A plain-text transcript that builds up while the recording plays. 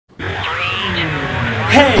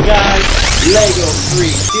Hey guys, Lego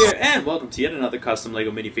Freak here, and welcome to yet another custom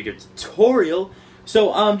Lego minifigure tutorial.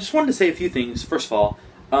 So, just wanted to say a few things. First of all,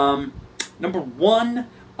 number one,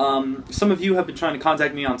 some of you have been trying to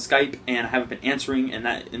contact me on Skype, and I haven't been answering, and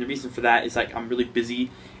the reason for that is like I'm really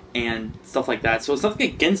busy and stuff like that. So it's nothing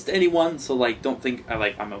against anyone. So like, don't think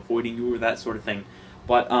I'm avoiding you or that sort of thing.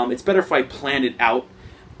 But it's better if I plan it out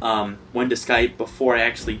when to Skype before I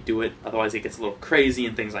actually do it. Otherwise, it gets a little crazy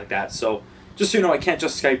and things like that. So just so you know, I can't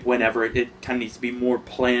just Skype whenever. It kind of needs to be more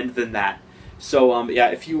planned than that. So yeah,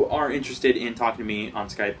 if you are interested in talking to me on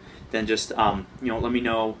Skype, then just let me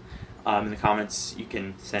know in the comments. You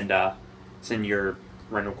can send your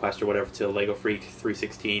run request or whatever to Lego Freak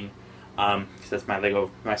 316 because that's my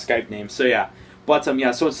Skype name. So yeah, but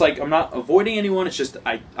yeah, so it's like I'm not avoiding anyone. It's just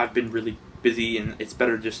I've been really busy, and it's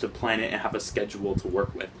better just to plan it and have a schedule to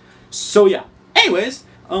work with. So yeah. Anyways,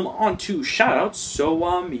 on to shoutouts.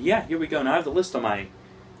 So yeah, here we go. Now I have the list on my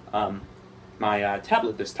my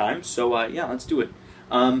tablet this time. So yeah, let's do it.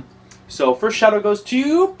 So first shoutout goes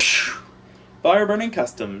to Fire Burning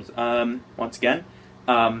Customs. Once again,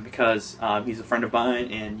 because he's a friend of mine,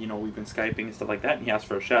 and we've been Skyping and stuff like that, and he asked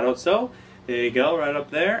for a shoutout. So there you go, right up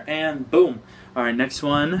there, and boom. All right, next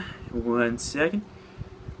one. 1 second.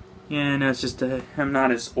 Yeah, no, it's just I'm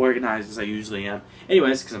not as organized as I usually am.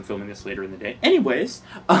 Anyways, because I'm filming this later in the day. Anyways,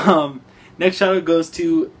 next shout out goes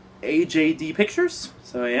to AJD Pictures.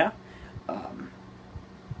 So yeah, and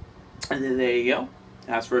then there you go.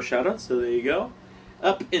 Ask for a shout out. So there you go.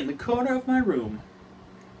 Up in the corner of my room.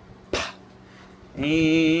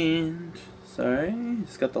 And sorry,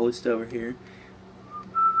 just got the list over here.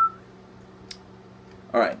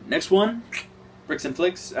 All right, next one. Bricks and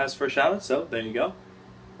Flicks asked for a shout out. So there you go.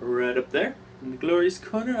 Right up there, in the glorious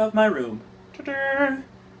corner of my room. Ta-da!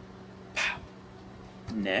 Pow.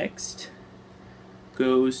 Next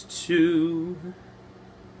goes to...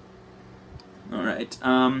 Alright,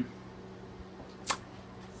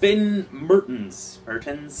 Finn Mertens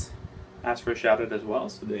asked for a shout out as well,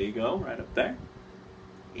 so there you go, right up there.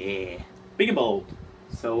 Yeah, big and bold.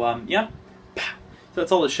 So, yeah. Pow. So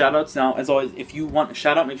that's all the shout outs. Now, as always, if you want a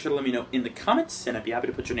shout out, make sure to let me know in the comments, and I'd be happy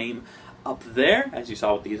to put your name up there, as you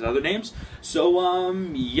saw with these other names. So,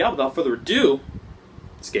 yeah, without further ado,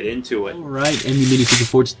 let's get into it. Alright, and the minifigure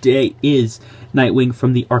for today is Nightwing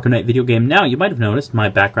from the Arkham Knight video game. Now, you might have noticed my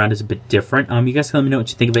background is a bit different. You guys can let me know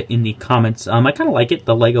what you think of it in the comments. I kind of like it,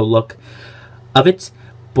 the Lego look of it,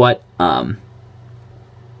 but,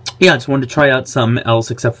 yeah, I just wanted to try out something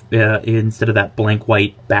else except instead of that blank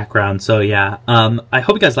white background. So yeah, I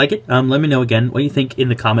hope you guys like it. Let me know again what you think in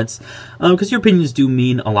the comments, because your opinions do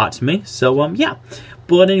mean a lot to me. So yeah,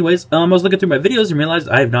 but anyways, I was looking through my videos and realized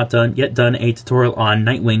I have not yet done a tutorial on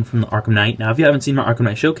Nightwing from the Arkham Knight. Now, if you haven't seen my Arkham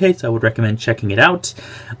Knight showcase, I would recommend checking it out.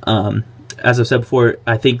 As I've said before,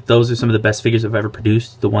 I think those are some of the best figures I've ever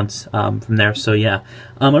produced, the ones from there. So yeah,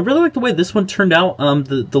 I really like the way this one turned out.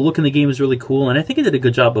 The look in the game is really cool, and I think I did a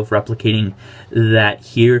good job of replicating that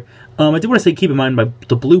here. I do want to say, keep in mind,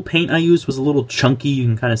 the blue paint I used was a little chunky. You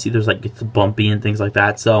can kind of see there's like it's bumpy and things like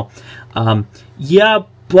that. So yeah,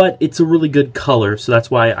 but it's a really good color, so that's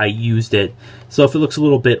why I used it. So if it looks a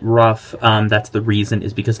little bit rough, that's the reason,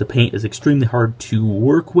 is because the paint is extremely hard to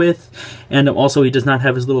work with, and also he does not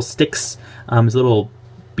have his little sticks, his little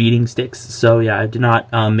beading sticks. So yeah, I did not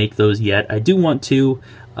make those yet. I do want to.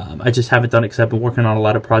 I just haven't done it because I've been working on a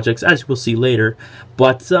lot of projects, as we'll see later.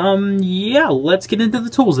 But yeah, let's get into the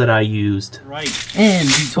tools that I used. Right, and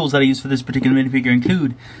the tools that I used for this particular minifigure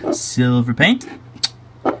include silver paint,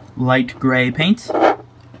 light gray paint,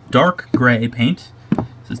 dark gray paint.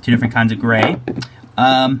 So it's two different kinds of gray.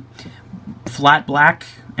 Flat black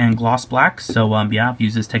and gloss black. So yeah, I've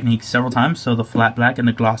used this technique several times. So the flat black and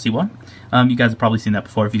the glossy one. You guys have probably seen that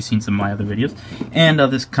before if you've seen some of my other videos. And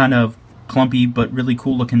this kind of clumpy but really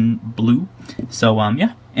cool looking blue. So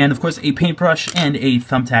yeah, and of course a paintbrush and a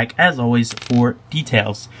thumbtack as always for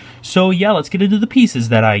details. So yeah, let's get into the pieces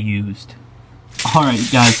that I used. Alright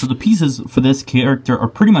guys, so the pieces for this character are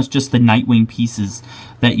pretty much just the Nightwing pieces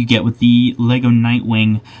that you get with the Lego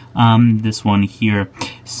Nightwing, this one here.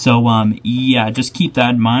 So yeah, just keep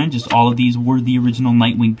that in mind. Just all of these were the original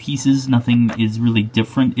Nightwing pieces. Nothing is really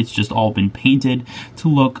different. It's just all been painted to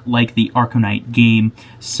look like the Arkham Knight game.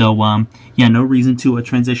 So yeah, no reason to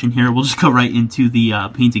transition here. We'll just go right into the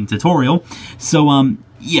painting tutorial. So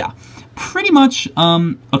yeah. Pretty much,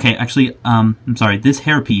 okay, actually, I'm sorry, this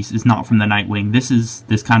hairpiece is not from the Nightwing. This is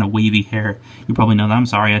this kind of wavy hair. You probably know that. I'm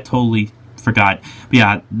sorry, I totally forgot. But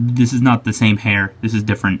yeah, this is not the same hair. This is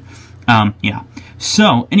different. Yeah.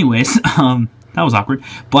 So, anyways, that was awkward.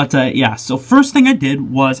 But, yeah, so first thing I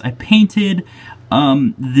did was I painted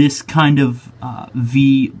this kind of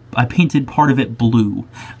V. I painted part of it blue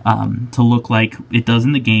to look like it does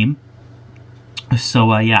in the game.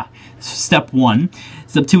 So yeah, step 1.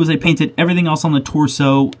 Step 2 is I painted everything else on the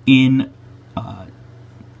torso in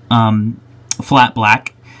flat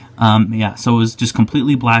black. Yeah, so it was just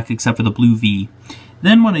completely black except for the blue V.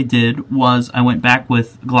 Then what I did was I went back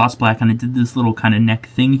with gloss black and I did this little kind of neck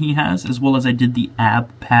thing he has, as well as I did the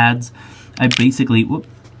ab pads. I basically, whoop,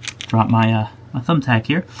 dropped my thumbtack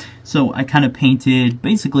here. So I kind of painted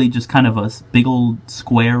basically just kind of a big old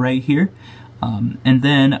square right here. And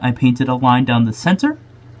then I painted a line down the center.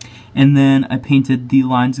 And then I painted the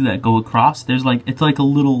lines that go across. There's like, it's like a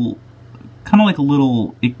little, kind of like a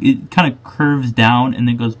little, it kind of curves down and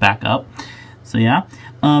then goes back up. So yeah.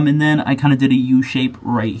 And then I kind of did a U shape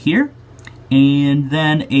right here. And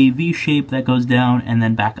then a V shape that goes down and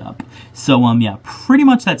then back up. So yeah, pretty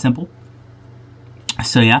much that simple.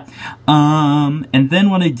 So yeah. And then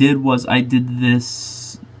what I did was I did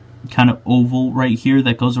this kind of oval right here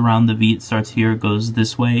that goes around the V. It starts here, goes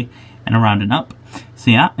this way and around and up.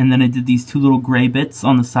 So yeah, and then I did these 2 little gray bits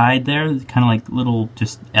on the side there, kind of like little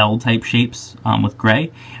just L type shapes with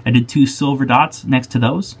gray. I did 2 silver dots next to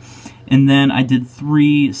those. And then I did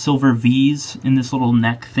 3 silver V's in this little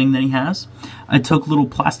neck thing that he has. I took little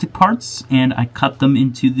plastic parts and I cut them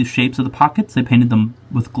into the shapes of the pockets. I painted them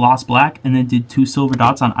with gloss black and then did 2 silver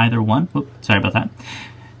dots on either one. Oops, sorry about that.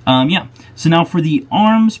 Yeah, so now for the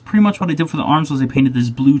arms, pretty much what I did for the arms was I painted this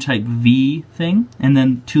blue type V thing and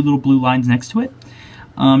then 2 little blue lines next to it.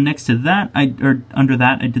 Next to that, under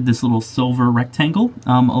that, I did this little silver rectangle,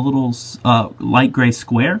 a little light gray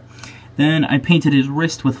square. Then I painted his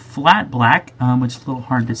wrist with flat black, which is a little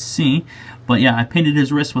hard to see. But yeah, I painted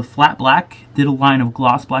his wrist with flat black, did a line of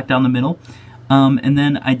gloss black down the middle. And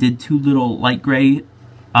then I did 2 little light gray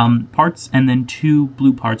parts and then 2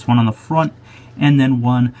 blue parts, one on the front and then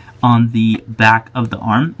one on the back of the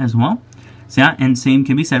arm as well. So yeah, and same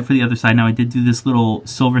can be said for the other side. Now I did do this little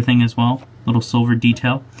silver thing as well, little silver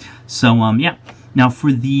detail. So yeah, now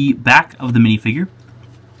for the back of the minifigure,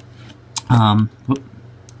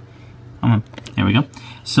 there we go.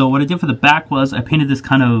 So what I did for the back was I painted this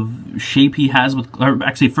kind of shape he has with, or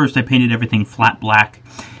actually first I painted everything flat black.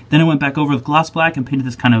 Then I went back over with gloss black and painted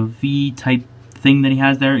this kind of V type thing that he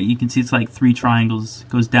has there. You can see it's like 3 triangles,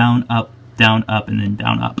 goes down, up, and then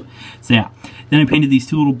down, up. So yeah, then I painted these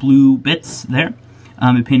 2 little blue bits there.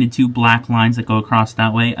 I painted 2 black lines that go across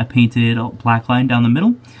that way. I painted a black line down the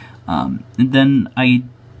middle. And then I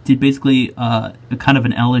did basically a kind of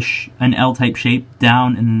an L type shape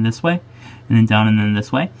down and then this way. And then down and then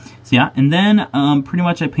this way. So yeah, and then pretty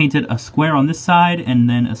much I painted a square on this side and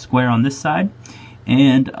then a square on this side.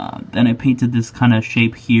 And then I painted this kind of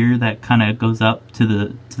shape here that kind of goes up to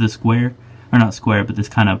the square. Or not square, but this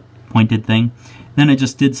kind of pointed thing. Then I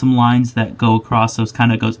just did some lines that go across, so it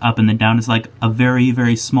kind of goes up and then down. It's like a very,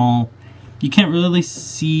 very small, you can't really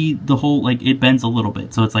see the whole, like it bends a little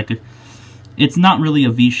bit. So it's like, it's not really a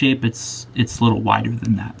V shape, it's a little wider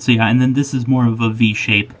than that. So yeah, and then this is more of a V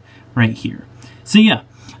shape right here. So yeah,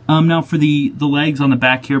 now for the legs on the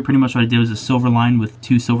back here, pretty much what I did was a silver line with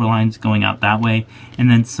 2 silver lines going out that way, and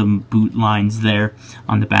then some boot lines there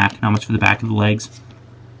on the back, not much for the back of the legs.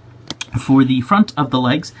 For the front of the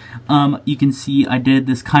legs, you can see I did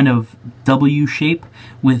this kind of W shape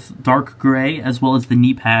with dark gray as well as the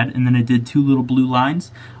knee pad, and then I did 2 little blue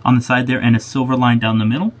lines on the side there and a silver line down the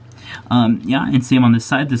middle. Yeah, and same on this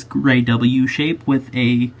side, this gray W shape with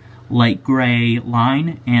a light gray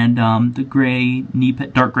line and the gray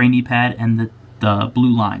dark gray knee pad and the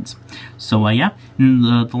blue lines. So yeah, and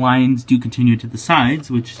the lines do continue to the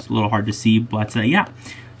sides, which is a little hard to see, but yeah.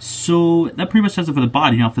 So that pretty much does it for the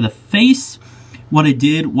body. Now for the face, what I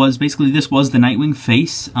did was basically this was the Nightwing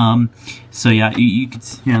face. So yeah, you could,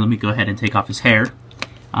 here, let me go ahead and take off his hair.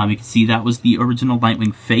 You can see that was the original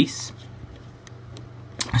Nightwing face.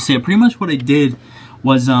 So yeah, pretty much what I did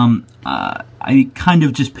was I kind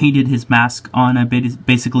of just painted his mask on. I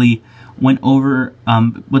basically went over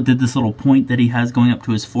did this little point that he has going up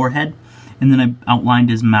to his forehead, and then I outlined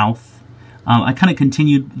his mouth. I kind of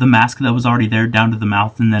continued the mask that was already there down to the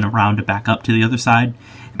mouth and then around it back up to the other side.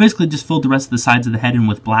 I basically just filled the rest of the sides of the head in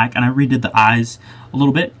with black, and I redid the eyes a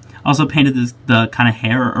little bit. I also painted the kind of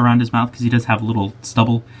hair around his mouth because he does have a little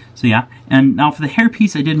stubble. So yeah, and now for the hair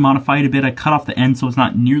piece, I did modify it a bit. I cut off the end so it's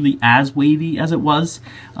not nearly as wavy as it was.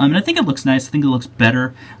 And I think it looks nice. I think it looks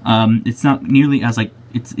better. It's not nearly as like,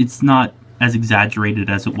 it's not as exaggerated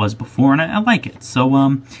as it was before, and I like it.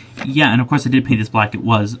 So yeah, and of course I did paint this black. It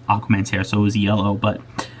was Aquaman's hair, so it was yellow, but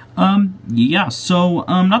yeah, so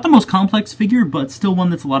not the most complex figure, but still one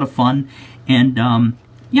that's a lot of fun. And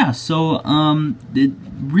yeah, so it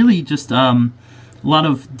really just a lot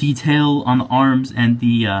of detail on the arms and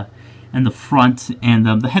the front, and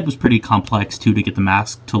the head was pretty complex too to get the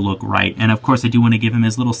mask to look right. And of course, I do want to give him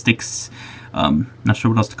his little sticks. Not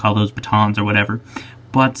sure what else to call those, batons or whatever.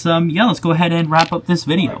 But yeah, let's go ahead and wrap up this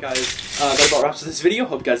video. Alright guys, that about wraps up this video.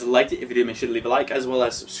 Hope you guys liked it. If you did, make sure to leave a like as well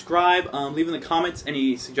as subscribe. Leave in the comments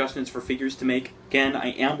any suggestions for figures to make. Again, I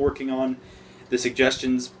am working on the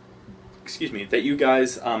suggestions, that you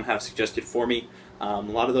guys have suggested for me. A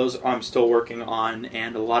lot of those I'm still working on,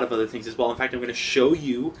 and a lot of other things as well. In fact, I'm going to show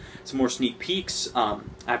you some more sneak peeks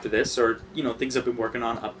after this, or things I've been working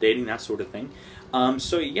on, updating, that sort of thing.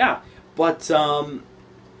 So yeah, but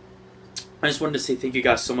I just wanted to say thank you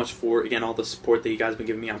guys so much for, again, all the support that you guys have been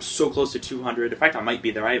giving me. I'm so close to 200. In fact, I might be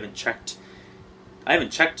there. I haven't checked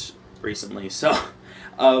recently, so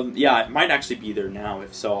yeah, I might actually be there now.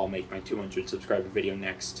 If so, I'll make my 200 subscriber video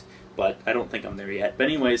next, but I don't think I'm there yet. But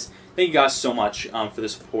anyways, thank you guys so much for the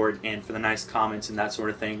support and for the nice comments and that sort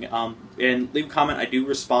of thing. And leave a comment. I do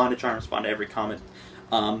respond. I try and respond to every comment.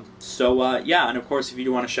 So yeah, and of course, if you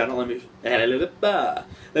do want to shout out, let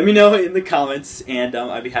me know in the comments, and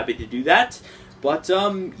I'd be happy to do that. But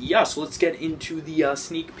yeah, so let's get into the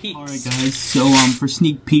sneak peeks. Alright guys, so for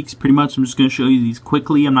sneak peeks, pretty much I'm just going to show you these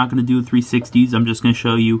quickly. I'm not going to do 360s. I'm just going to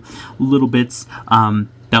show you little bits.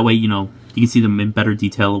 That way, you can see them in better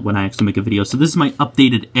detail when I actually make a video. So this is my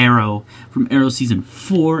updated Arrow from Arrow Season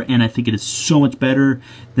 4, and I think it is so much better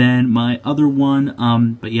than my other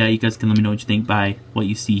one. But yeah, you guys can let me know what you think by what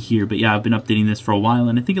you see here. But yeah, I've been updating this for a while,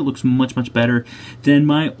 and I think it looks much, much better than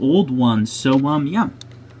my old one. So yeah.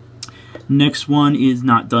 Next one is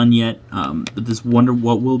not done yet, but this it is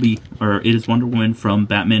Wonder Woman from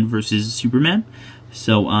Batman vs. Superman.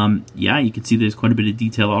 So, yeah, you can see there's quite a bit of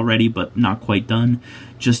detail already, but not quite done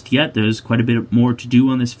just yet. There's quite a bit more to do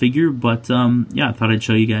on this figure, but, yeah, I thought I'd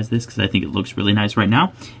show you guys this because I think it looks really nice right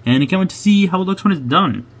now, and I can't wait to see how it looks when it's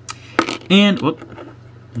done. And, whoop,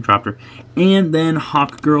 I dropped her. And then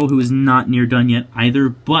Hawk Girl, who is not near done yet either,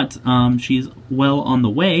 but, she's well on the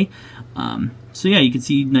way. So yeah, you can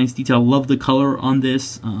see nice detail. Love the color on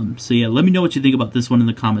this. So yeah, let me know what you think about this one in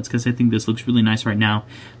the comments, because I think this looks really nice right now.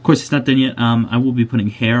 Of course, it's not done yet. I will be putting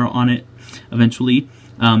hair on it eventually,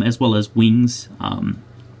 as well as wings.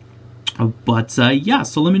 But yeah,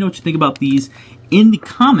 so let me know what you think about these in the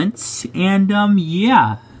comments. And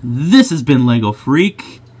yeah, this has been Lego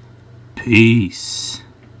Freak. Peace.